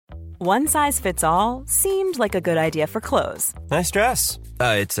One size fits all seemed like a good idea for clothes. Nice dress.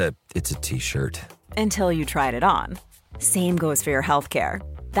 It's a t-shirt. Until you tried it on. Same goes for your healthcare.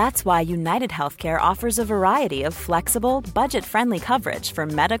 That's why United Healthcare offers a variety of flexible, budget-friendly coverage for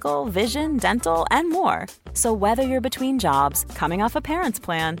medical, vision, dental, and more. So whether you're between jobs, coming off a parent's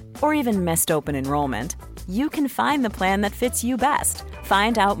plan, or even missed open enrollment, you can find the plan that fits you best.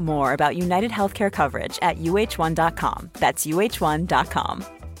 Find out more about United Healthcare coverage at uh1.com. That's uh1.com.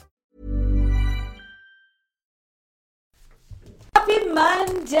 Happy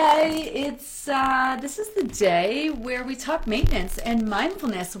Monday! It's this is the day where we talk maintenance and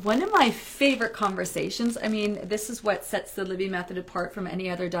mindfulness. One of my favorite conversations. I mean, this is what sets the Living Method apart from any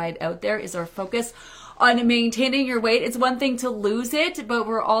other diet out there, is our focus on maintaining your weight. It's one thing to lose it, but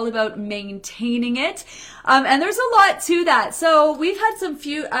we're all about maintaining it. And there's a lot to that. So we've had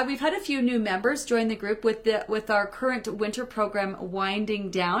a few new members join the group with our current winter program winding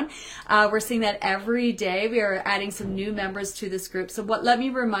down. We're seeing that every day. We are adding some new members to this group. So let me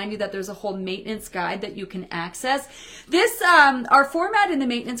remind you that there's a whole maintenance guide that you can access. This, our format in the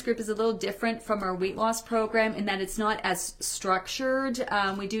maintenance group is a little different from our weight loss program in that it's not as structured.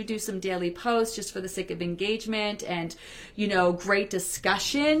 We do some daily posts just for the sake of engagement and, great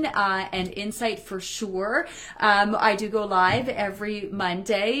discussion and insight for sure. I do go live every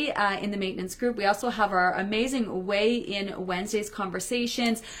Monday in the maintenance group. We also have our amazing Weigh In Wednesdays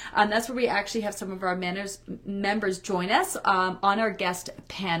conversations. That's where we actually have some of our members join us on our guest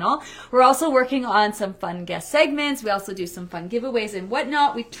panel. We're also working on some fun guest segments. We also do some fun giveaways and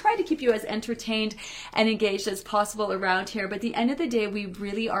whatnot. We try to keep you as entertained and engaged as possible around here. But at the end of the day, we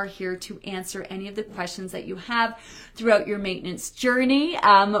really are here to answer any of the questions that you have throughout your maintenance journey.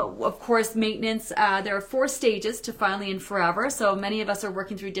 Of course, maintenance, there are 4 stages to Finally and Forever. So many of us are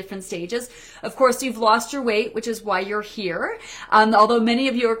working through different stages. Of course, you've lost your weight, which is why you're here. Although many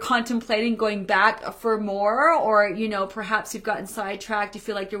of you are contemplating going back for more, or, perhaps you've gotten sidetracked. You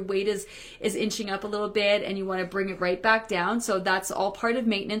feel like your weight is inching up a little bit and you want to bring it right back down. So that's all part of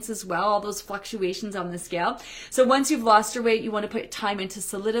maintenance as well, all those fluctuations on the scale. So once you've lost your weight, you want to put time into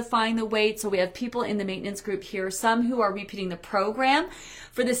solidifying the weight. So we have people in the maintenance group here, some who are repeating the program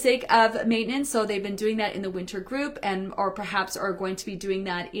for the sake of maintenance. So they've been doing that in the winter group or perhaps are going to be doing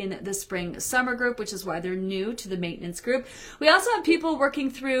that in the spring summer group, which is why they're new to the maintenance group. We also have people working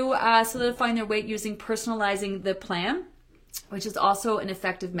through solidifying their weight using personalizing the plan, which is also an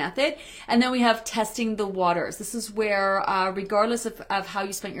effective method. And then we have testing the waters. This is where, regardless of how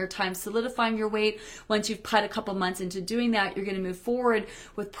you spent your time solidifying your weight, once you've put a couple months into doing that, you're going to move forward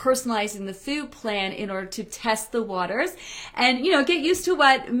with personalizing the food plan in order to test the waters and, get used to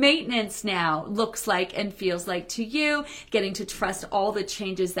what maintenance now looks like and feels like to you, getting to trust all the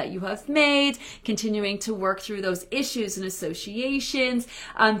changes that you have made, continuing to work through those issues and associations,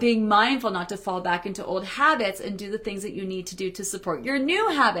 being mindful not to fall back into old habits and do the things that you need to do to support your new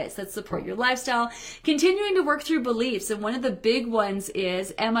habits that support your lifestyle, continuing to work through beliefs. And one of the big ones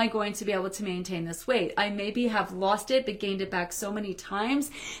is, am I going to be able to maintain this weight? I maybe have lost it but gained it back so many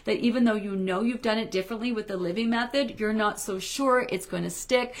times that even though you've done it differently with the living method, you're not so sure it's going to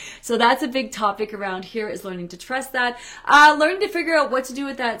stick. So that's a big topic around here, is learning to trust that, learning to figure out what to do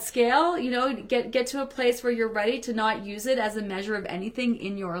with that scale, get to a place where you're ready to not use it as a measure of anything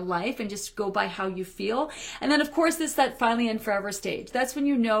in your life and just go by how you feel. And then of course that Finally and Forever stage. That's when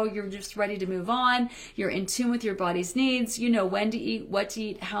you're just ready to move on. You're in tune with your body's needs. You know when to eat, what to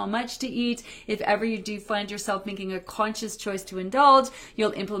eat, how much to eat. If ever you do find yourself making a conscious choice to indulge,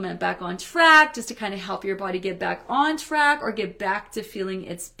 you'll implement back on track just to kind of help your body get back on track or get back to feeling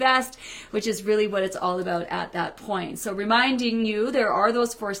its best, which is really what it's all about at that point. So reminding you, there are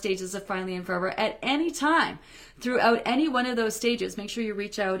those 4 stages of Finally and Forever at any time. Throughout any one of those stages, make sure you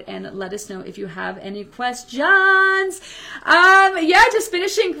reach out and let us know if you have any questions. Just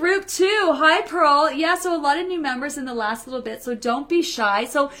finishing group 2. Hi, Pearl. Yeah, so a lot of new members in the last little bit, so don't be shy.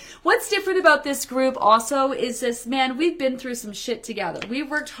 So what's different about this group also is this, man, we've been through some shit together.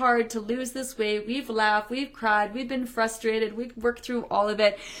 We've worked hard to lose this weight. We've laughed, we've cried, we've been frustrated. We've worked through all of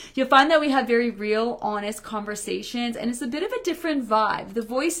it. You'll find that we have very real, honest conversations, and it's a bit of a different vibe. The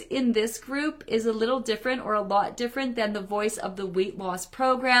voice in this group is a little different, or a lot different than the voice of the weight loss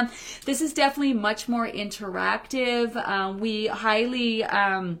program. This is definitely much more interactive. We highly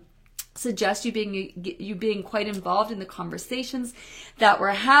suggest you being quite involved in the conversations that we're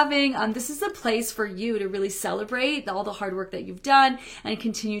having. This is a place for you to really celebrate all the hard work that you've done and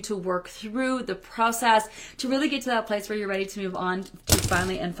continue to work through the process to really get to that place where you're ready to move on to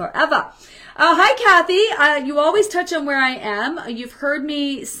finally and forever. Hi, Kathy. You always touch on where I am. You've heard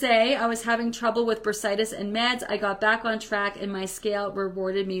me say I was having trouble with bursitis and meds. I got back on track and my scale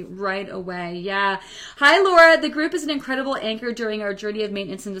rewarded me right away. Yeah. Hi, Laura. The group is an incredible anchor during our journey of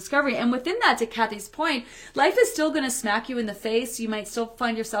maintenance and discovery. And within that, to Kathy's point, life is still going to smack you in the face. You might still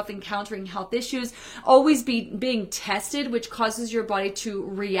find yourself encountering health issues, always being tested, which causes your body to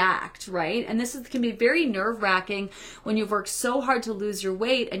react, right? And this can be very nerve-wracking when you've worked so hard to lose your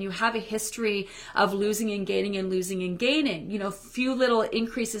weight and you have a history of losing and gaining and losing and gaining. Few little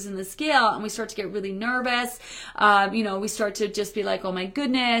increases in the scale and we start to get really nervous. We start to just be like, oh my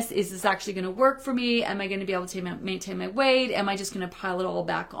goodness, is this actually going to work for me? Am I going to be able to maintain my weight? Am I just going to pile it all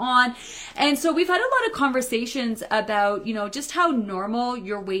back on? And so we've had a lot of conversations about, just how normal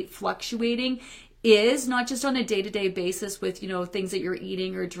your weight fluctuating is, not just on a day-to-day basis with, things that you're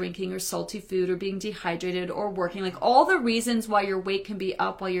eating or drinking or salty food or being dehydrated or working. Like all the reasons why your weight can be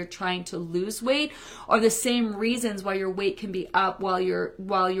up while you're trying to lose weight are the same reasons why your weight can be up while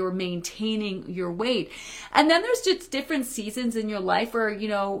you're maintaining your weight. And then there's just different seasons in your life where,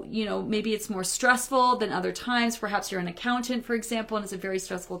 maybe it's more stressful than other times. Perhaps you're an accountant, for example, and it's a very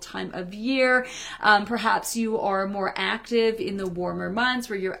stressful time of year. Perhaps you are more active in the warmer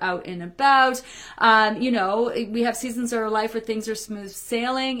months where you're out and about. We have seasons in our life where things are smooth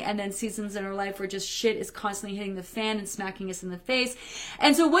sailing and then seasons in our life where just shit is constantly hitting the fan and smacking us in the face.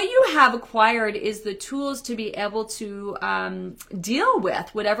 And so what you have acquired is the tools to be able to deal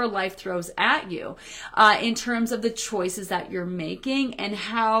with whatever life throws at you in terms of the choices that you're making and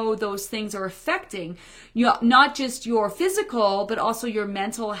how those things are affecting not just your physical, but also your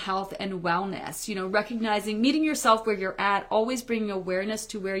mental health and wellness. Recognizing, meeting yourself where you're at, always bringing awareness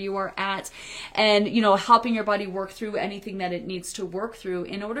to where you are at, and helping your body work through anything that it needs to work through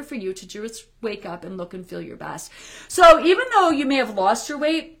in order for you to just wake up and look and feel your best. So even though you may have lost your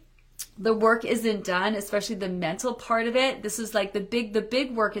weight, the work isn't done, especially the mental part of it. This is like the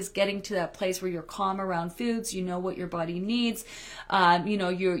big work is getting to that place where you're calm around foods. You know what your body needs.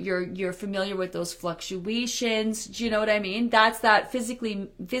 You're familiar with those fluctuations. Do you know what I mean? That's that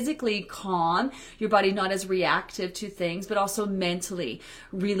physically calm, your body not as reactive to things, but also mentally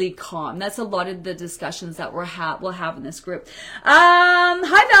really calm. That's a lot of the discussions that we'll have in this group.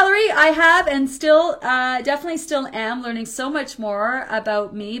 Hi, Valerie. I have and still definitely still am learning so much more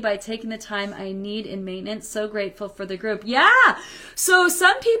about me by taking the time I need in maintenance. So grateful for the group. Yeah. So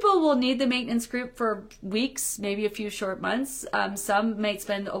some people will need the maintenance group for weeks, maybe a few short months. Some might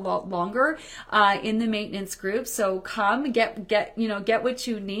spend a lot longer in the maintenance group. So come get what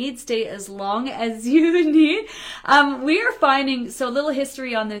you need. Stay as long as you need. We are finding, so a little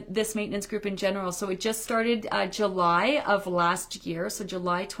history on this maintenance group in general. So it just started July of last year. So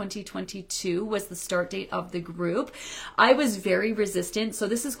July 2022 was the start date of the group. I was very resistant. So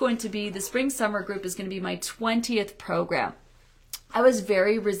this is going to be, the spring summer group is going to be my 20th program. I was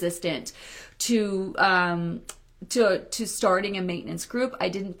very resistant to starting a maintenance group. I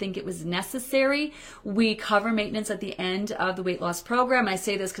didn't think it was necessary. We cover maintenance at the end of the weight loss program. I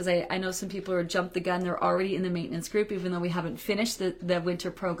say this because I know some people are jumped the gun. They're already in the maintenance group, even though we haven't finished the winter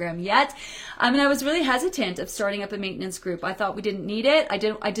program yet. I was really hesitant of starting up a maintenance group. I thought we didn't need it. I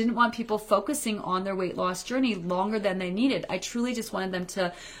didn't want people focusing on their weight loss journey longer than they needed. I truly just wanted them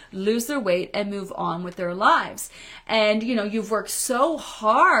to lose their weight and move on with their lives. And you've worked so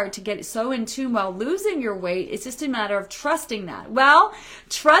hard to get so in tune while losing your weight. It's just a matter of trusting that. Well,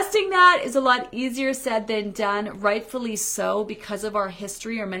 trusting that is a lot easier said than done, rightfully so, because of our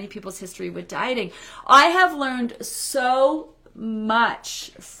history, or many people's history with dieting. I have learned so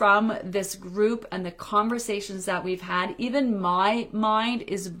much from this group and the conversations that we've had. Even my mind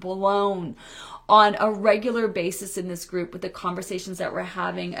is blown on a regular basis in this group with the conversations that we're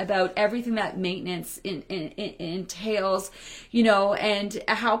having about everything that maintenance entails, and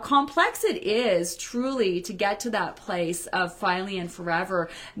how complex it is truly to get to that place of finally and forever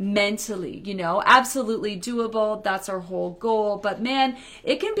mentally, absolutely doable. That's our whole goal. But man,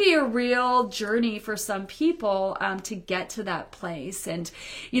 it can be a real journey for some people to get to that place. And,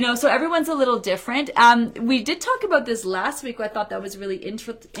 so everyone's a little different. We did talk about this last week. I thought that was really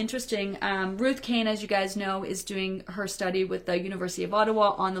interesting. Ruth Kane, as you guys know, is doing her study with the University of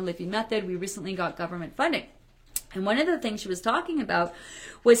Ottawa on the Livy Method. We recently got government funding. And one of the things she was talking about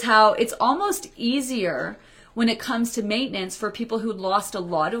was how it's almost easier when it comes to maintenance for people who lost a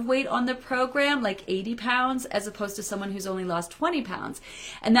lot of weight on the program, like 80 pounds, as opposed to someone who's only lost 20 pounds.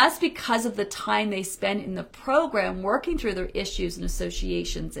 And that's because of the time they spend in the program working through their issues and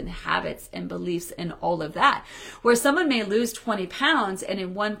associations and habits and beliefs and all of that. Where someone may lose 20 pounds and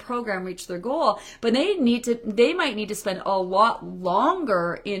in one program reach their goal, but they might need to spend a lot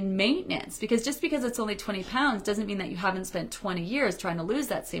longer in maintenance, because just because it's only 20 pounds doesn't mean that you haven't spent 20 years trying to lose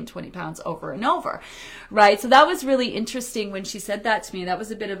that same 20 pounds over and over, right? So that was really interesting when she said that to me. That was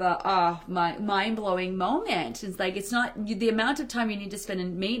a bit of a mind-blowing moment. It's like, it's not the amount of time you need to spend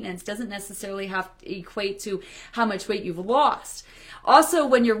in maintenance doesn't necessarily have to equate to how much weight you've lost. Also,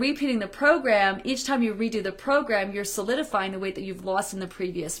 when you're repeating the program, each time you redo the program, you're solidifying the weight that you've lost in the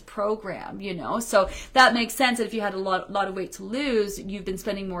previous program, you know? So that makes sense that if you had a lot of weight to lose, you've been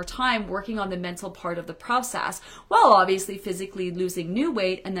spending more time working on the mental part of the process, while obviously physically losing new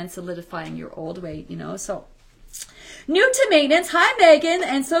weight and then solidifying your old weight, you know? So new to maintenance. Hi, Megan,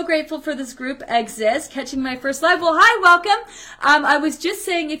 and so grateful for this group exists. Catching my first live. Well, hi, welcome. I was just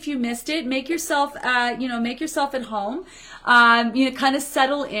saying, if you missed it, make yourself at home. Kind of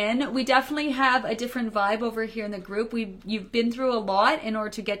settle in. We definitely have a different vibe over here in the group. You've been through a lot in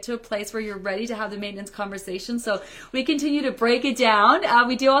order to get to a place where you're ready to have the maintenance conversation. So we continue to break it down.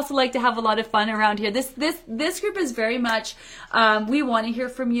 We do also like to have a lot of fun around here. This group is very much, we want to hear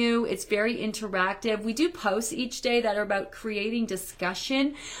from you. It's very interactive. We do posts each day that are about creating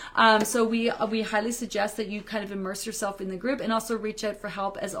discussion. So we highly suggest that you kind of immerse yourself in the group and also reach out for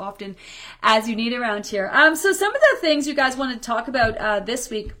help as often as you need around here. So some of the things you guys wanted to talk about this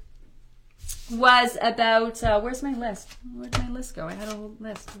week was about, where's my list? Where did my list go? I had a whole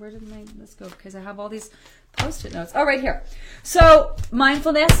list. Where did my list go? Because I have all these Post-it notes. Oh, right here. So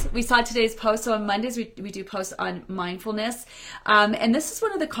mindfulness, we saw today's post. So on Mondays, we do post on mindfulness. And this is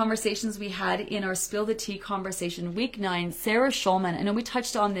one of the conversations we had in our Spill the Tea conversation, week 9, Sarah Schulman. I know we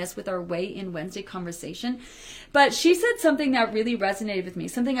touched on this with our Weigh In Wednesday conversation, but she said something that really resonated with me,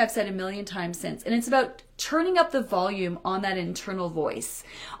 something I've said a million times since. And it's about turning up the volume on that internal voice,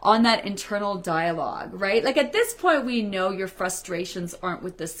 on that internal dialogue, right? Like at this point, we know your frustrations aren't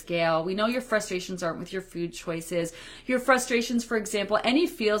with the scale. We know your frustrations aren't with your food choices. Your frustrations, for example, any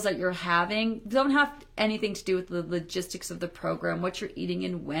feels that you're having don't have anything to do with the logistics of the program, what you're eating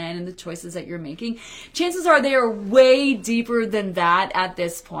and when, and the choices that you're making. Chances are they are way deeper than that at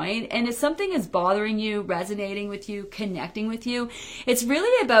this point. And if something is bothering you, resonating with you, connecting with you, it's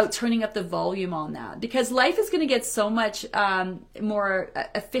really about turning up the volume on that, because life is going to get so much more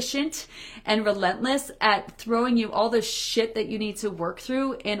efficient and relentless at throwing you all the shit that you need to work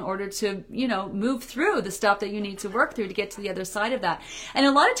through in order to, move through the stuff that you need to work through to get to the other side of that. And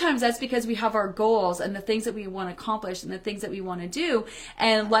a lot of times that's because we have our goals and the things that we want to accomplish and the things that we want to do.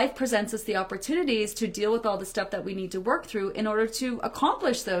 And life presents us the opportunities to deal with all the stuff that we need to work through in order to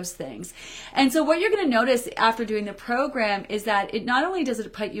accomplish those things. And so what you're going to notice after doing the program is that it not only does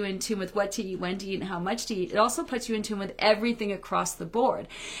it put you in tune with what to eat, when to eat, and how much to eat, it also puts you in tune with everything across the board.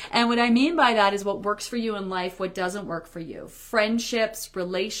 And what I mean by that is what works for you in life, what doesn't work for you. Friendships,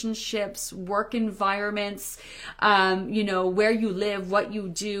 relationships, work environments, where you live, what you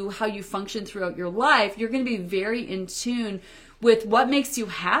do, how you function throughout your life. You're going to be very in tune with what makes you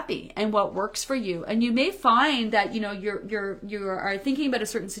happy and what works for you. And you may find that, you are thinking about a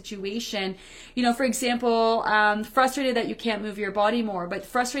certain situation, for example, frustrated that you can't move your body more, but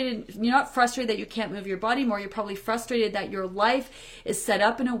you're not frustrated that you can't move your body more. You're probably frustrated that your life is set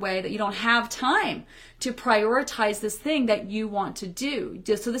up in a way that you don't have time to prioritize this thing that you want to do.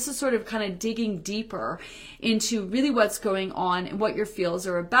 So this is sort of kind of digging deeper into really what's going on and what your feels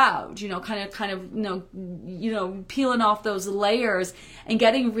are about, peeling off those layers and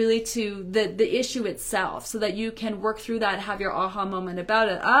getting really to the issue itself so that you can work through that, have your aha moment about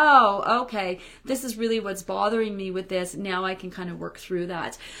it. Oh, okay, this is really what's bothering me with this. Now I can kind of work through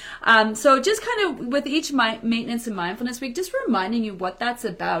that. So just kind of with each maintenance and mindfulness week, just reminding you what that's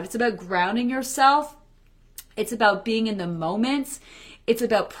about. It's about grounding yourself. It's about being in the moment. It's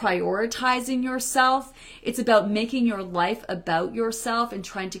about prioritizing yourself. It's about making your life about yourself and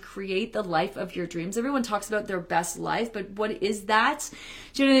trying to create the life of your dreams. Everyone talks about their best life, but what is that?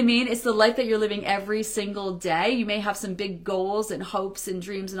 Do you know what I mean? It's the life that you're living every single day. You may have some big goals and hopes and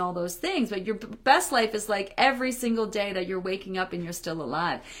dreams and all those things, but your best life is like every single day that you're waking up and you're still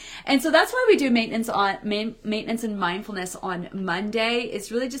alive. And so that's why we do maintenance and mindfulness on Monday.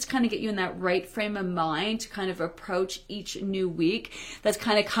 It's really just kind of get you in that right frame of mind to kind of approach each new week. that's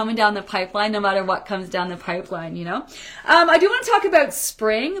kind of coming down the pipeline, no matter what comes down the pipeline, you know. I do want to talk about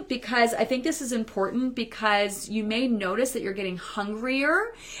spring, because I think this is important, because you may notice that you're getting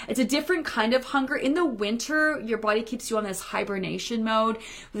hungrier. It's a different kind of hunger. In the winter, your body keeps you on this hibernation mode.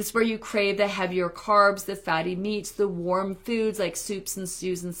 This is where you crave the heavier carbs, the fatty meats, the warm foods like soups and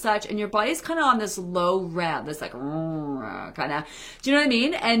stews and such, and your body's kind of on this low rev, this like kind of, do you know what I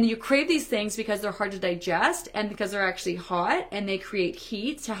mean? And you crave these things because they're hard to digest, and because they're actually hot, and they create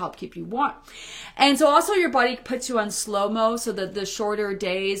heat to help keep you warm. And so also your body puts you on slow-mo, so that the shorter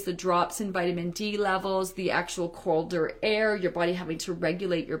days, the drops in vitamin D levels, the actual colder air, your body having to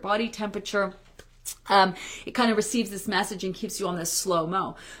regulate your body temperature, it kind of receives this message and keeps you on this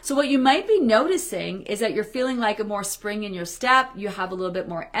slow-mo. So what you might be noticing is that you're feeling like a more spring in your step, you have a little bit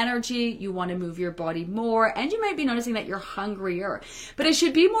more energy, you want to move your body more, and you might be noticing that you're hungrier. But it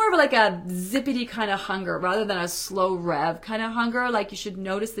should be more of like a zippity kind of hunger rather than a slow rev kind of hunger. Like, you should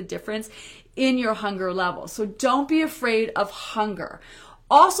notice the difference in your hunger level. So don't be afraid of hunger.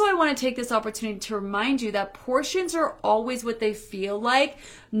 Also, I want to take this opportunity to remind you that portions are always what they feel like,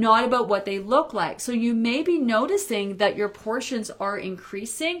 not about what they look like. So you may be noticing that your portions are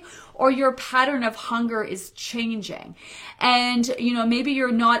increasing, or your pattern of hunger is changing. And, you know, maybe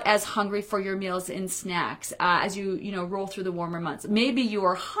you're not as hungry for your meals and snacks as you roll through the warmer months. Maybe you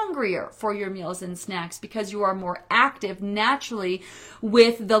are hungrier for your meals and snacks because you are more active naturally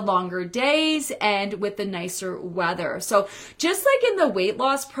with the longer days and with the nicer weather. So just like in the weight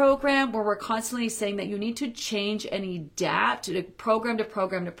loss program, where we're constantly saying that you need to change and adapt to program to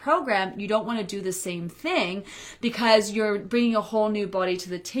program to program, you don't want to do the same thing because you're bringing a whole new body to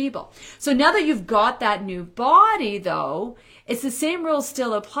the table. So now that you've got that new body, though, it's the same rules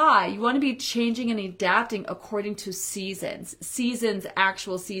still apply. You want to be changing and adapting according to seasons.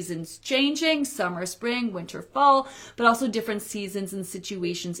 Actual seasons changing, summer, spring, winter, fall, but also different seasons and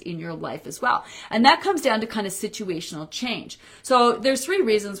situations in your life as well. And that comes down to kind of situational change. So there's 3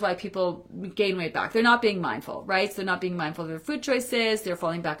 reasons why people gain weight back. They're not being mindful, right? So they're not being mindful of their food choices. They're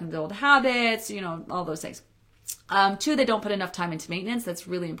falling back into old habits, all those things. 2, they don't put enough time into maintenance. That's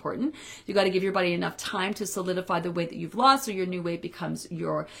really important. You got to give your body enough time to solidify the weight that you've lost, so your new weight becomes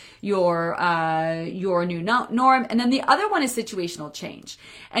your new norm. And then the other one is situational change.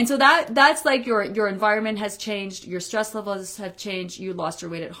 And so that's like your environment has changed, your stress levels have changed, you lost your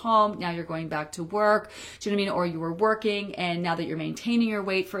weight at home, now you're going back to work. Do you know what I mean? Or you were working, and now that you're maintaining your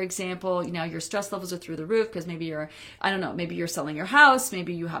weight, for example, now your stress levels are through the roof because maybe maybe you're selling your house,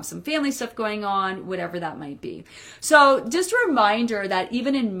 maybe you have some family stuff going on, whatever that might be. So just a reminder that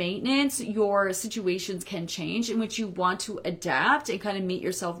even in maintenance, your situations can change, in which you want to adapt and kind of meet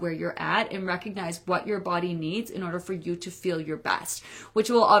yourself where you're at and recognize what your body needs in order for you to feel your best, which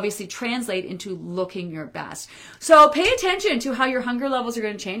will obviously translate into looking your best. So pay attention to how your hunger levels are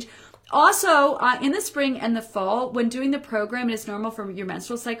going to change. Also, in the spring and the fall, when doing the program, it is normal for your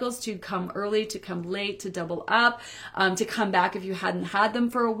menstrual cycles to come early, to come late, to double up, to come back if you hadn't had them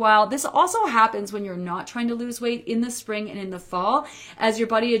for a while. This also happens when you're not trying to lose weight in the spring and in the fall. As your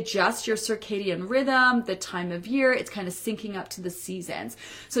body adjusts your circadian rhythm, the time of year, it's kind of syncing up to the seasons.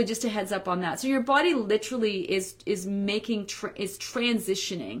 So just a heads up on that. So your body literally is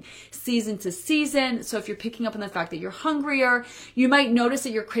transitioning season to season. So if you're picking up on the fact that you're hungrier, you might notice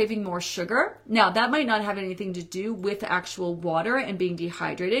that you're craving more sugar. Now, that might not have anything to do with actual water and being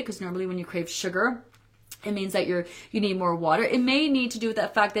dehydrated, because normally when you crave sugar, it means that you need more water. It may need to do with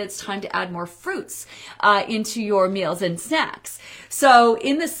that fact that it's time to add more fruits into your meals and snacks. So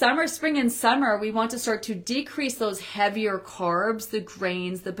in the spring and summer, we want to start to decrease those heavier carbs, the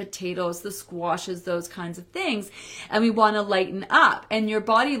grains, the potatoes, the squashes, those kinds of things. And we want to lighten up. And your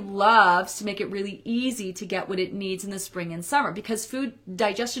body loves to make it really easy to get what it needs in the spring and summer, because food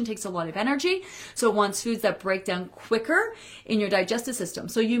digestion takes a lot of energy. So it wants foods that break down quicker in your digestive system.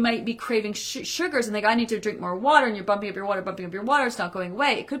 So you might be craving sugars and I need to drink more water, and you're bumping up your water, it's not going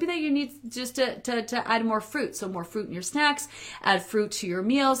away. It could be that you need just to add more fruit. So more fruit in your snacks, add fruit to your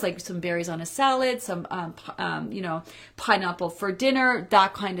meals, like some berries on a salad, some pineapple for dinner,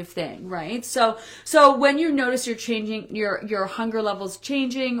 that kind of thing, right? So when you notice you're changing your hunger levels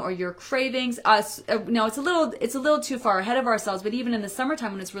changing, or your cravings, it's a little too far ahead of ourselves, but even in the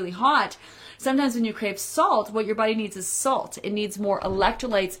summertime when it's really hot, sometimes when you crave salt, what your body needs is salt. It needs more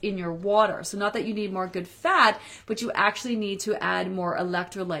electrolytes in your water. So not that you need more good good fat, but you actually need to add more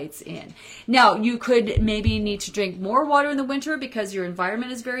electrolytes in. Now, you could maybe need to drink more water in the winter because your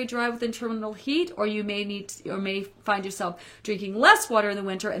environment is very dry with internal heat, or you may find yourself drinking less water in the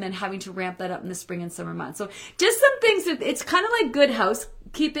winter and then having to ramp that up in the spring and summer months. So just some things it's kind of like good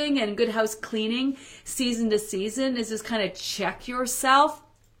housekeeping and good house cleaning season to season, is just kind of check yourself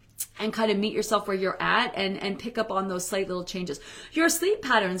and kind of meet yourself where you're at and pick up on those slight little changes. Your sleep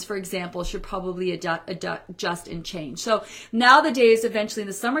patterns, for example, should probably adjust and change. So now the days, eventually in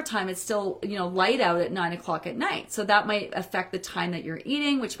the summertime, it's still, light out at 9 o'clock at night. So that might affect the time that you're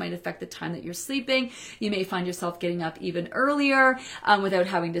eating, which might affect the time that you're sleeping. You may find yourself getting up even earlier without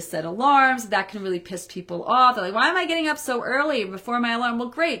having to set alarms. That can really piss people off. They're like, why am I getting up so early before my alarm? Well,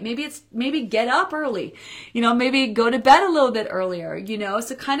 great. Maybe get up early. Maybe go to bed a little bit earlier,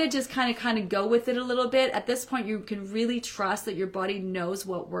 So kind of go with it a little bit. At this point, you can really trust that your body knows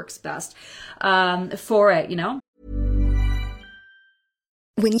what works best for it,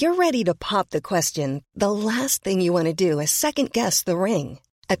 When you're ready to pop the question, the last thing you want to do is second guess the ring.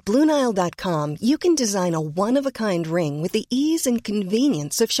 At BlueNile.com, you can design a one-of-a-kind ring with the ease and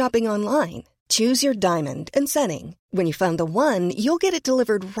convenience of shopping online. Choose your diamond and setting. When you find the one, you'll get it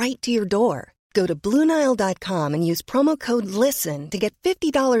delivered right to your door. Go to BlueNile.com and use promo code LISTEN to get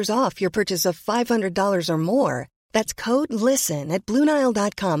 $50 off your purchase of $500 or more. That's code LISTEN at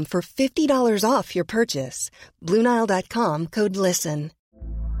BlueNile.com for $50 off your purchase. BlueNile.com, code LISTEN.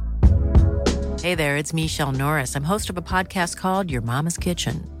 Hey there, it's Michelle Norris. I'm host of a podcast called Your Mama's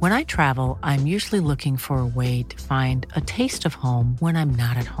Kitchen. When I travel, I'm usually looking for a way to find a taste of home when I'm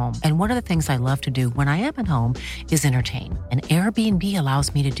not at home. And one of the things I love to do when I am at home is entertain. And Airbnb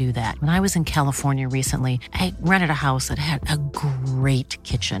allows me to do that. When I was in California recently, I rented a house that had a great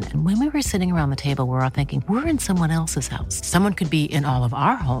kitchen. And when we were sitting around the table, we were all thinking, we're in someone else's house. Someone could be in all of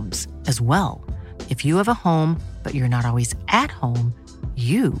our homes as well. If you have a home, but you're not always at home,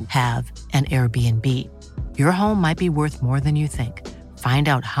 you have an Airbnb. Your home might be worth more than you think. Find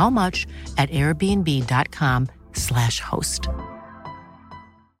out how much at airbnb.com/host.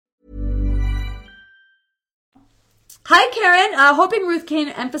 Hi, Karen. Hoping Ruth Kane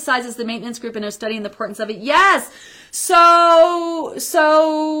emphasizes the maintenance group and are studying the importance of it. Yes. So,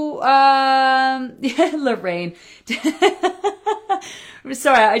 Lorraine.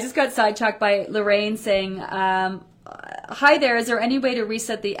 Sorry, I just got sidetracked by Lorraine saying, hi there, is there any way to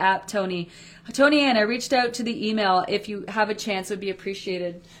reset the app, Tony? Tony Ann, I reached out to the email. If you have a chance, it would be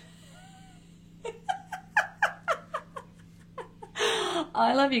appreciated.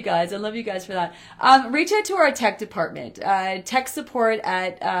 I love you guys. I love you guys for that. Reach out to our tech department, tech support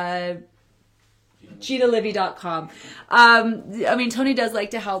at GinaLivy.com. Tony does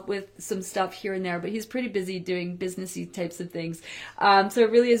like to help with some stuff here and there, but he's pretty busy doing businessy types of things. So it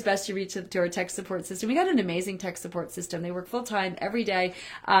really is best to reach out to our tech support system. We got an amazing tech support system. They work full time every day.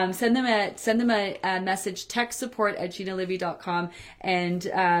 Send them a message, tech support at GinaLivy.com, and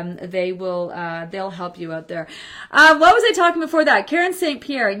they'll help you out there. What was I talking before that? Karen St.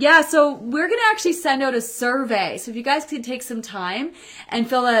 Pierre. Yeah, so we're going to actually send out a survey. So if you guys could take some time and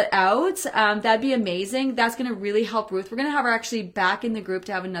fill that out, that'd be amazing. That's going to really help Ruth. We're going to have her actually back in the group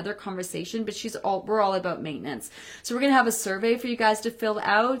to have another conversation, but we're all about maintenance. So we're going to have a survey for you guys to fill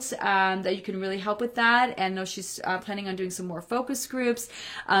out that you can really help with that. And I know she's planning on doing some more focus groups.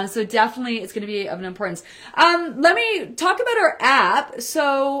 So definitely it's going to be of an importance. Let me talk about our app.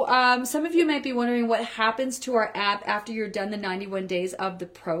 So some of you might be wondering what happens to our app after you're done the 91 days of the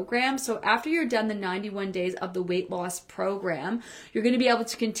program. So after you're done the 91 days of the weight loss program, you're going to be able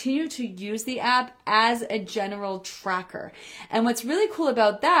to continue to use the app as a general tracker. And what's really cool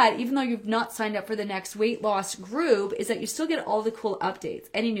about that, even though you've not signed up for the next weight loss group, is that you still get all the cool updates.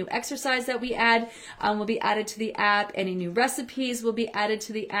 Any new exercise that we add will be added to the app. Any new recipes will be added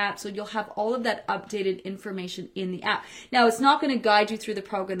to the app. So you'll have all of that updated information in the app. Now, it's not going to guide you through the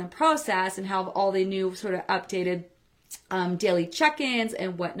program and process and have all the new sort of updated daily check-ins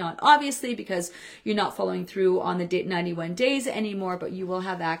and whatnot, obviously, because you're not following through on the 91 days anymore, but you will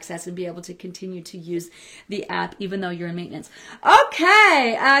have access and be able to continue to use the app even though you're in maintenance.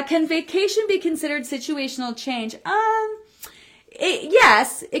 Okay, can vacation be considered situational change?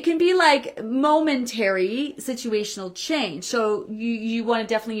 Yes, it can be like momentary situational change. So you want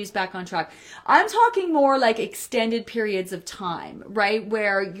to definitely use back on track. I'm talking more like extended periods of time, right?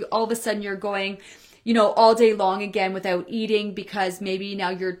 Where all of a sudden you're going, all day long again without eating because maybe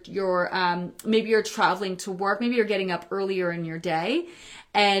now maybe you're traveling to work, maybe you're getting up earlier in your day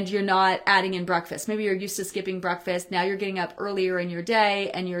and you're not adding in breakfast. Maybe you're used to skipping breakfast. Now you're getting up earlier in your day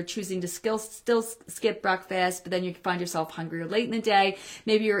and you're choosing to still skip breakfast, but then you find yourself hungrier late in the day.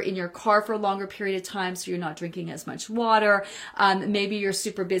 Maybe you're in your car for a longer period of time, so you're not drinking as much water. Maybe you're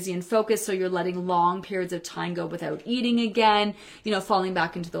super busy and focused, so you're letting long periods of time go without eating again, falling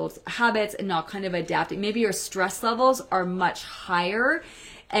back into those habits and not kind of adapting. Maybe your stress levels are much higher,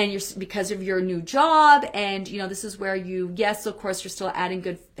 and because of your new job, and this is where yes, of course, you're still adding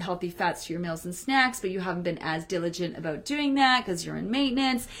good healthy fats to your meals and snacks, but you haven't been as diligent about doing that because you're in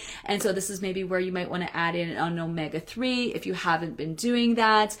maintenance. And so this is maybe where you might want to add in an omega-3 if you haven't been doing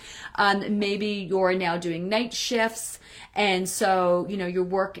that. Maybe you're now doing night shifts, and so you're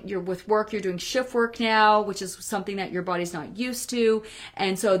doing shift work now, which is something that your body's not used to.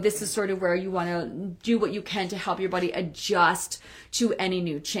 And so this is sort of where you want to do what you can to help your body adjust to any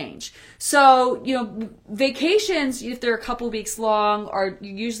new change. So, vacations, if they're a couple weeks long, are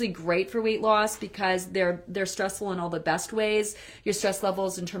usually great for weight loss because they're stressful in all the best ways. Your stress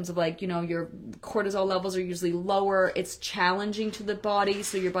levels in terms of your cortisol levels are usually lower. It's challenging to the body.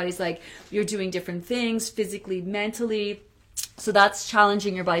 So your body's you're doing different things physically, mentally. So that's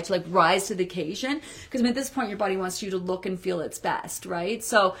challenging your body to rise to the occasion, because at this point your body wants you to look and feel its best, right?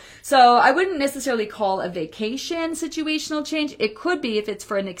 So I wouldn't necessarily call a vacation situational change. It could be if it's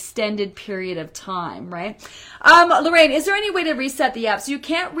for an extended period of time, right? Lorraine, is there any way to reset the app? So you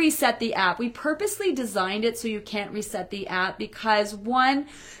can't reset the app. We purposely designed it so you can't reset the app because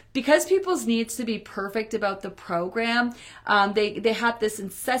people's needs to be perfect about the program, they have this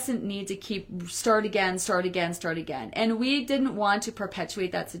incessant need to keep start again. And we didn't want to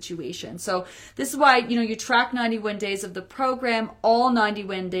perpetuate that situation. So this is why, you track 91 days of the program. All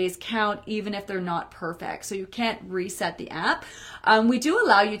 91 days count, even if they're not perfect. So you can't reset the app. We do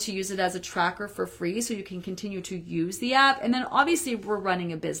allow you to use it as a tracker for free, so you can continue to use the app. And then obviously we're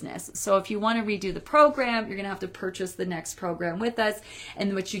running a business. So if you want to redo the program, you're going to have to purchase the next program with us,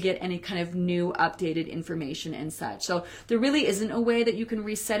 in which you get any kind of new updated information and such. So there really isn't a way that you can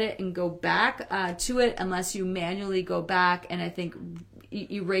reset it and go back to it unless you manually go back and I think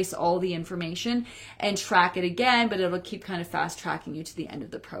erase all the information and track it again, but it'll keep kind of fast tracking you to the end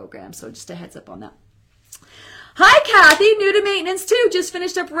of the program. So just a heads up on that. Hi, Kathy, new to maintenance too. Just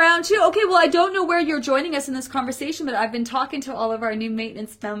finished up round 2. Okay, well, I don't know where you're joining us in this conversation, but I've been talking to all of our new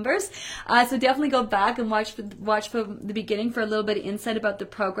maintenance members. So definitely go back and watch from the beginning for a little bit of insight about the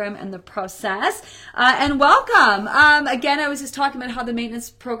program and the process. And welcome. Again, I was just talking about how the maintenance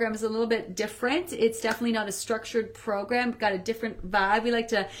program is a little bit different. It's definitely not a structured program. Got a different vibe. I like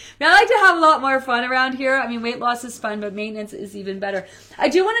to have a lot more fun around here. I mean, weight loss is fun, but maintenance is even better. I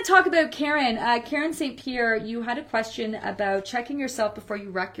do want to talk about Karen. Karen St. Pierre, you had a question about checking yourself before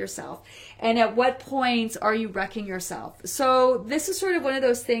you wreck yourself, and at what point are you wrecking yourself. So this is sort of one of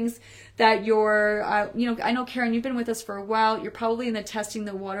those things that you're, I know, Karen, you've been with us for a while. You're probably in the testing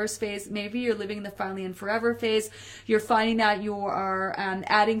the waters phase. Maybe you're living in the finally and forever phase. You're finding that you are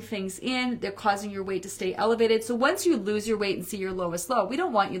adding things in. They're causing your weight to stay elevated. So once you lose your weight and see your lowest low, we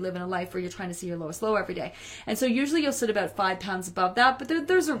don't want you living a life where you're trying to see your lowest low every day. And so usually you'll sit about 5 pounds above that, but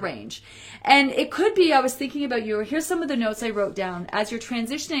there's a range. And it could be, I was thinking about you. Here's some of the notes I wrote down as you're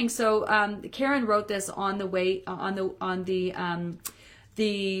transitioning. So Karen wrote this on the way, on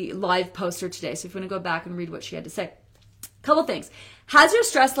the live poster today. So if you want to go back and read what she had to say. Couple things. Has your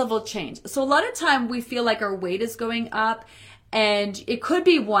stress level changed? So a lot of time we feel like our weight is going up, and it could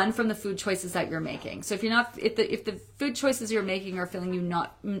be one from the food choices that you're making. So if the food choices you're making are feeling you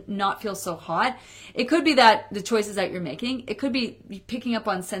not feel so hot, it could be that the choices that you're making. It could be picking up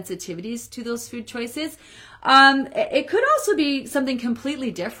on sensitivities to those food choices. It could also be something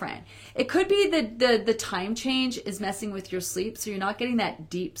completely different. It could be that the time change is messing with your sleep, so you're not getting that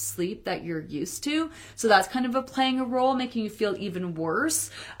deep sleep that you're used to. So that's kind of playing a role, making you feel even worse.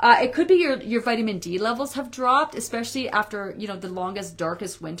 It could be your vitamin D levels have dropped, especially after the longest,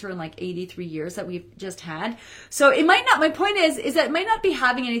 darkest winter in 83 years that we've just had. So it might not. My point is that it might not be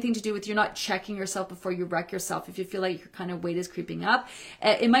having anything to do with you're not checking yourself before you wreck yourself. If you feel like your kind of weight is creeping up,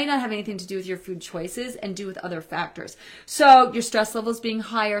 it might not have anything to do with your food choices and do with other factors. So your stress levels being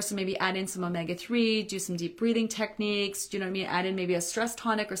higher, so maybe add in some omega-3, do some deep breathing techniques, add in maybe a stress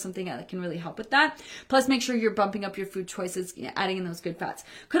tonic or something that can really help with that. Plus make sure you're bumping up your food choices, adding in those good fats.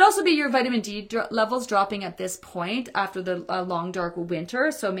 Could also be your vitamin D levels dropping at this point after the long dark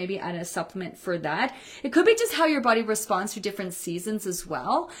winter, so maybe add a supplement for that. It could be just how your body body responds to different seasons as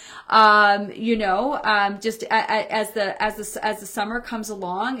well. Just as the summer comes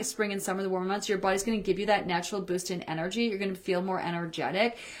along, spring and summer, the warmer months, your body's going to give you that natural boost in energy. You're going to feel more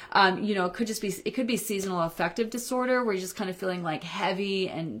energetic. It could be seasonal affective disorder where you're just kind of feeling like heavy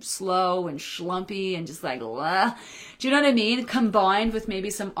and slow and schlumpy and just like, blah. Do you know what I mean? Combined with maybe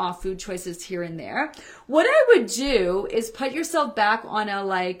some off food choices here and there. What I would do is put yourself back on a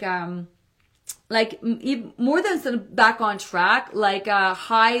more than back on track, like a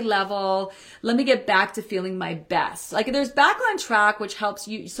high level, let me get back to feeling my best. Like there's back on track, which helps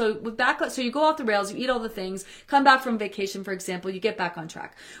you. So you go off the rails, you eat all the things, come back from vacation, for example, you get back on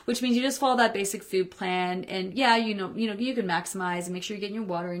track, which means you just follow that basic food plan. And yeah, you can maximize and make sure you're getting your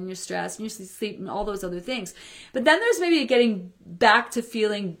water and your stress and your sleep and all those other things. But then there's maybe getting back to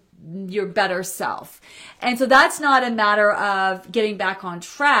feeling your better self. And so that's not a matter of getting back on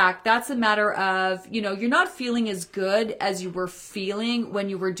track. That's a matter of, you're not feeling as good as you were feeling when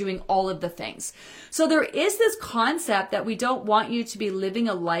you were doing all of the things. So there is this concept that we don't want you to be living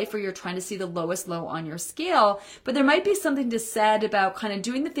a life where you're trying to see the lowest low on your scale, but there might be something to said about kind of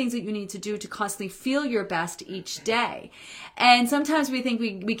doing the things that you need to do to constantly feel your best each day. And sometimes we think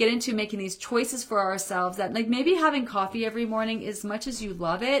we get into making these choices for ourselves that like maybe having coffee every morning, as much as you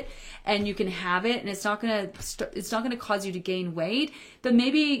love it and you can have it and it's not going to cause you to gain weight, but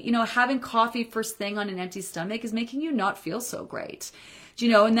maybe, having coffee first thing on an empty stomach is making you not feel so great.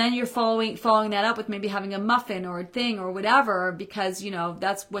 And then you're following that up with maybe having a muffin or a thing or whatever, because,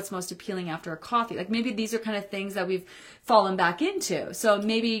 that's what's most appealing after a coffee. Like maybe these are kind of things that we've fallen back into. So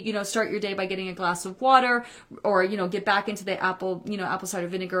maybe, start your day by getting a glass of water or, get back into the apple cider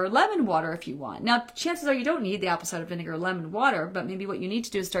vinegar or lemon water if you want. Now, chances are you don't need the apple cider vinegar or lemon water, but maybe what you need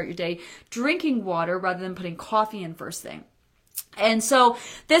to do is start your day drinking water rather than putting coffee in first thing. And so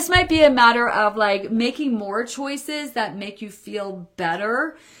this might be a matter of like making more choices that make you feel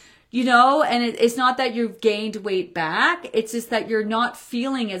better, and it's not that you've gained weight back. It's just that you're not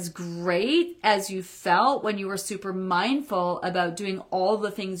feeling as great as you felt when you were super mindful about doing all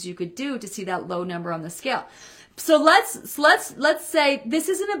the things you could do to see that low number on the scale. So let's say this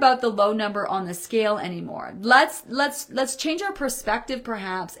isn't about the low number on the scale anymore. Let's change our perspective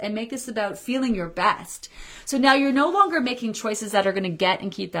perhaps and make this about feeling your best. So now you're no longer making choices that are going to get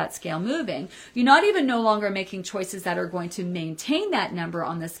and keep that scale moving. You're not even no longer making choices that are going to maintain that number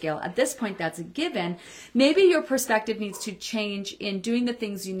on the scale. At this point, that's a given. Maybe your perspective needs to change in doing the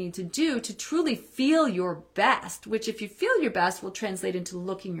things you need to do to truly feel your best, which if you feel your best will translate into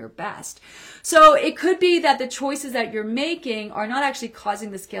looking your best. So it could be that the choices that you're making are not actually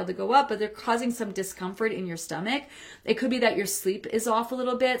causing the scale to go up, but they're causing some discomfort in your stomach. It could be that your sleep is off a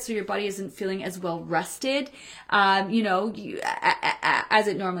little bit, so your body isn't feeling as well rested, as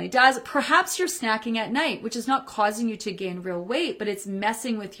it normally does. Perhaps you're snacking at night, which is not causing you to gain real weight, but it's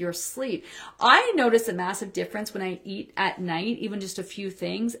messing with your sleep. I notice a massive difference when I eat at night, even just a few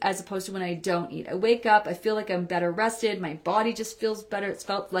things, as opposed to when I don't eat. I wake up, I feel like I'm better rested. My body just feels better. It's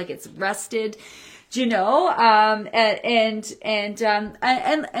felt like it's rested.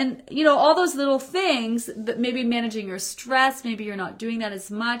 All those little things that maybe managing your stress, maybe you're not doing that as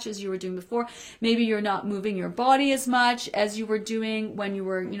much as you were doing before. Maybe you're not moving your body as much as you were doing when you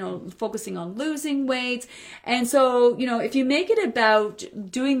were, focusing on losing weight. And so, if you make it about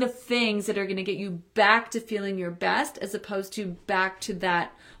doing the things that are going to get you back to feeling your best as opposed to back to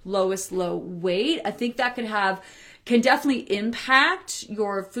that lowest low weight, I think that can definitely impact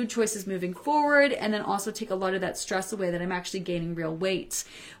your food choices moving forward, and then also take a lot of that stress away that I'm actually gaining real weight.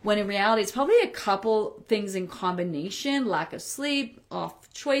 When in reality, it's probably a couple things in combination: lack of sleep,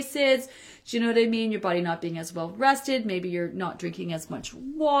 off choices. Do you know what I mean? Your body not being as well rested. Maybe you're not drinking as much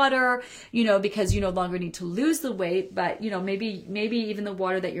water, because you no longer need to lose the weight, but maybe even the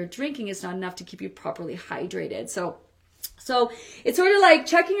water that you're drinking is not enough to keep you properly hydrated. So it's sort of like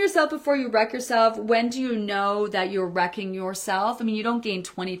checking yourself before you wreck yourself. When do you know that you're wrecking yourself? I mean, you don't gain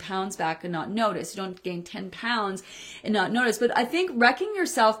 20 pounds back and not notice. You don't gain 10 pounds and not notice. But I think wrecking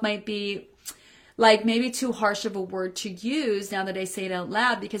yourself might be like maybe too harsh of a word to use now that I say it out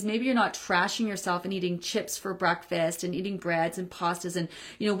loud, because maybe you're not trashing yourself and eating chips for breakfast and eating breads and pastas and,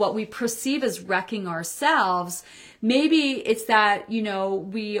 what we perceive as wrecking ourselves. Maybe it's that, we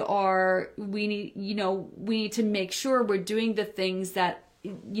need to make sure we're doing the things that,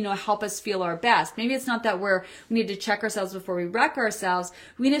 help us feel our best. Maybe it's not that we need to check ourselves before we wreck ourselves.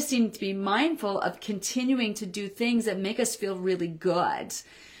 We just need to be mindful of continuing to do things that make us feel really good.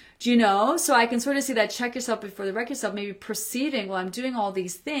 Do you know? So I can sort of see that check yourself before you wreck yourself, maybe perceiving, well, I'm doing all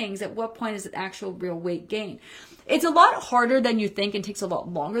these things. At what point is it actual real weight gain? It's a lot harder than you think and takes a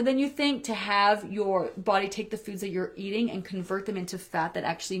lot longer than you think to have your body take the foods that you're eating and convert them into fat that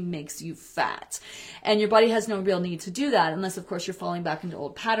actually makes you fat. And your body has no real need to do that unless, of course, you're falling back into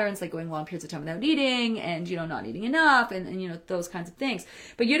old patterns like going long periods of time without eating and, not eating enough and those kinds of things.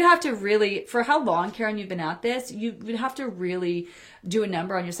 But you'd have to really, for how long, Karen, you've been at this, you would have to really do a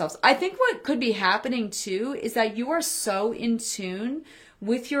number on yourselves. I think what could be happening too is that you are so in tune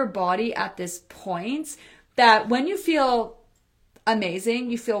with your body at this point that when you feel amazing,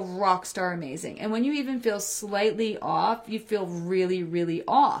 you feel rock star amazing. And when you even feel slightly off, you feel really, really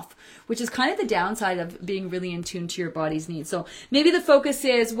off, which is kind of the downside of being really in tune to your body's needs. So maybe the focus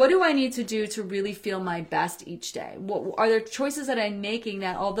is, what do I need to do to really feel my best each day? What are there choices that I'm making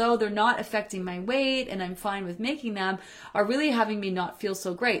that, although they're not affecting my weight and I'm fine with making them, are really having me not feel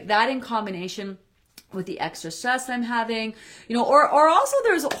so great? That in combination with the extra stress I'm having, or also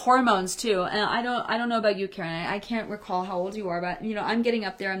there's hormones too. And I don't know about you, Karen. I can't recall how old you are, but I'm getting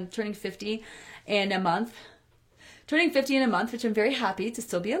up there. I'm turning 50 in a month. Which I'm very happy to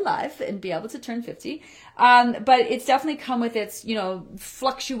still be alive and be able to turn 50. But it's definitely come with its,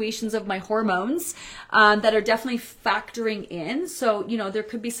 fluctuations of my hormones that are definitely factoring in. So, there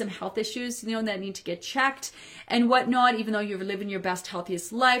could be some health issues, that need to get checked and whatnot. Even though you're living your best,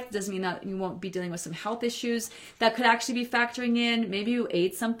 healthiest life, doesn't mean that you won't be dealing with some health issues that could actually be factoring in. Maybe you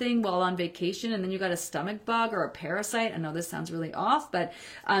ate something while on vacation and then you got a stomach bug or a parasite. I know this sounds really off, but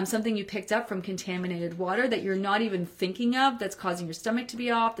something you picked up from contaminated water that you're not even thinking of, that's causing your stomach to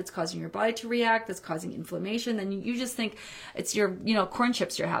be off, that's causing your body to react, that's causing inflammation, then you just think it's your corn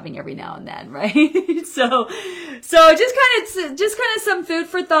chips you're having every now and then, right? so just kind of some food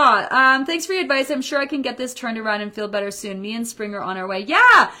for thought. Thanks for your advice. I'm sure I can get this turned around and feel better soon. Me and Spring are on our way.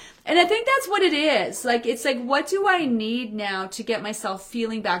 Yeah. And I think that's what it is. It's like, what do I need now to get myself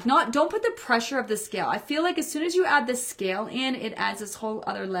feeling back? Don't put the pressure of the scale. I feel like as soon as you add the scale in, it adds this whole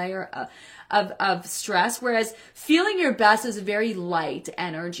other layer of stress. Whereas feeling your best is very light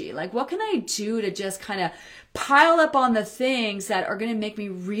energy. Like, what can I do to just kind of pile up on the things that are going to make me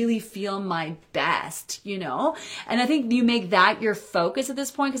really feel my best, And I think you make that your focus at this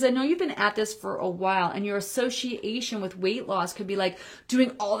point, because I know you've been at this for a while, and your association with weight loss could be like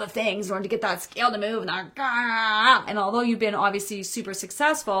doing all the things in order to get that scale to move. And although you've been obviously super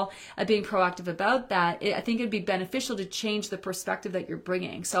successful at being proactive about that, I think it'd be beneficial to change the perspective that you're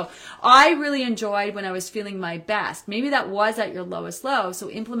bringing. So I really enjoyed when I was feeling my best. Maybe that was at your lowest low. So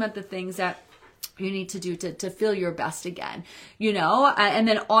implement the things that you need to do to feel your best again, and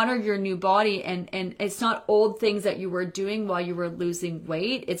then honor your new body. And it's not old things that you were doing while you were losing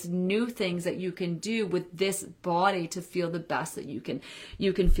weight. It's new things that you can do with this body to feel the best that you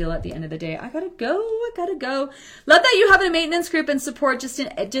can feel at the end of the day. I gotta go. Love that you have a maintenance group and support just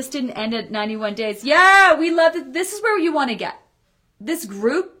didn't end at 91 days. Yeah, we love it. This is where you want to get. This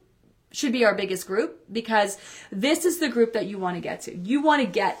group should be our biggest group, because this is the group that you want to get to. You want to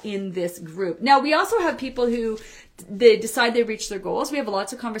get in this group. Now, we also have people who they decide they reach their goals. We have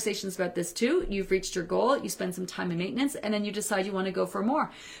lots of conversations about this too. You've reached your goal, you spend some time in maintenance, and then you decide you want to go for more.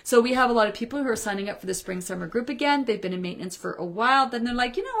 So we have a lot of people who are signing up for the spring summer group again. They've been in maintenance for a while. Then they're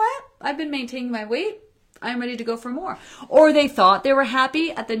like, you know what? I've been maintaining my weight. I'm ready to go for more. Or they thought they were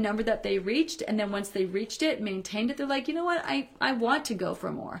happy at the number that they reached, and then once they reached it, maintained it, they're like, you know what? I want to go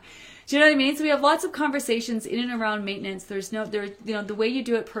for more. Do you know what I mean? So we have lots of conversations in and around maintenance. The way you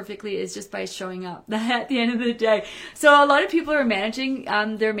do it perfectly is just by showing up at the end of the day. So a lot of people are managing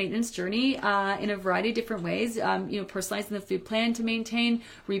their maintenance journey in a variety of different ways. Personalizing the food plan to maintain,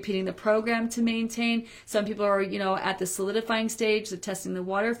 repeating the program to maintain. Some people are, at the solidifying stage, the testing the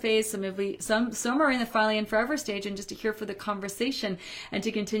water phase. Some are in the finally and forever stage, and just to hear for the conversation and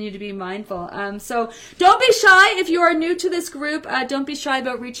to continue to be mindful. So don't be shy if you are new to this group. Don't be shy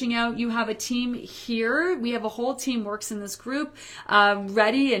about reaching out. You have a team here. We have a whole team works in this group,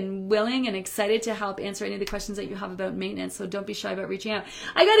 ready and willing and excited to help answer any of the questions that you have about maintenance. So don't be shy about reaching out.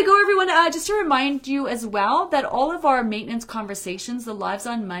 I got to go, everyone. Just to remind you as well that all of our maintenance conversations, the lives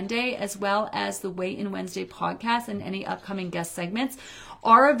on Monday, as well as the Weigh In Wednesday podcast and any upcoming guest segments,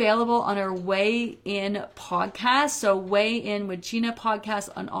 are available on our Weigh In podcast. So Weigh In with Gina podcast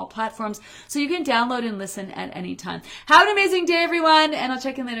on all platforms. So you can download and listen at any time. Have an amazing day, everyone, and I'll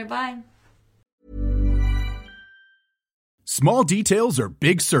check in later. Bye. Small details are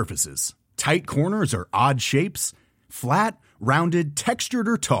big surfaces. Tight corners are odd shapes. Flat, rounded, textured,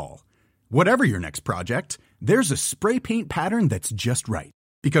 or tall. Whatever your next project, there's a spray paint pattern that's just right.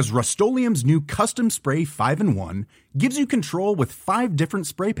 Because Rust-Oleum's new Custom Spray 5-in-1 gives you control with 5 different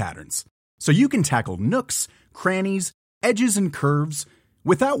spray patterns, so you can tackle nooks, crannies, edges, and curves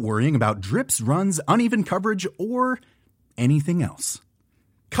without worrying about drips, runs, uneven coverage, or anything else.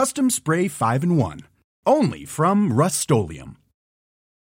 Custom Spray 5-in-1, only from Rust-Oleum.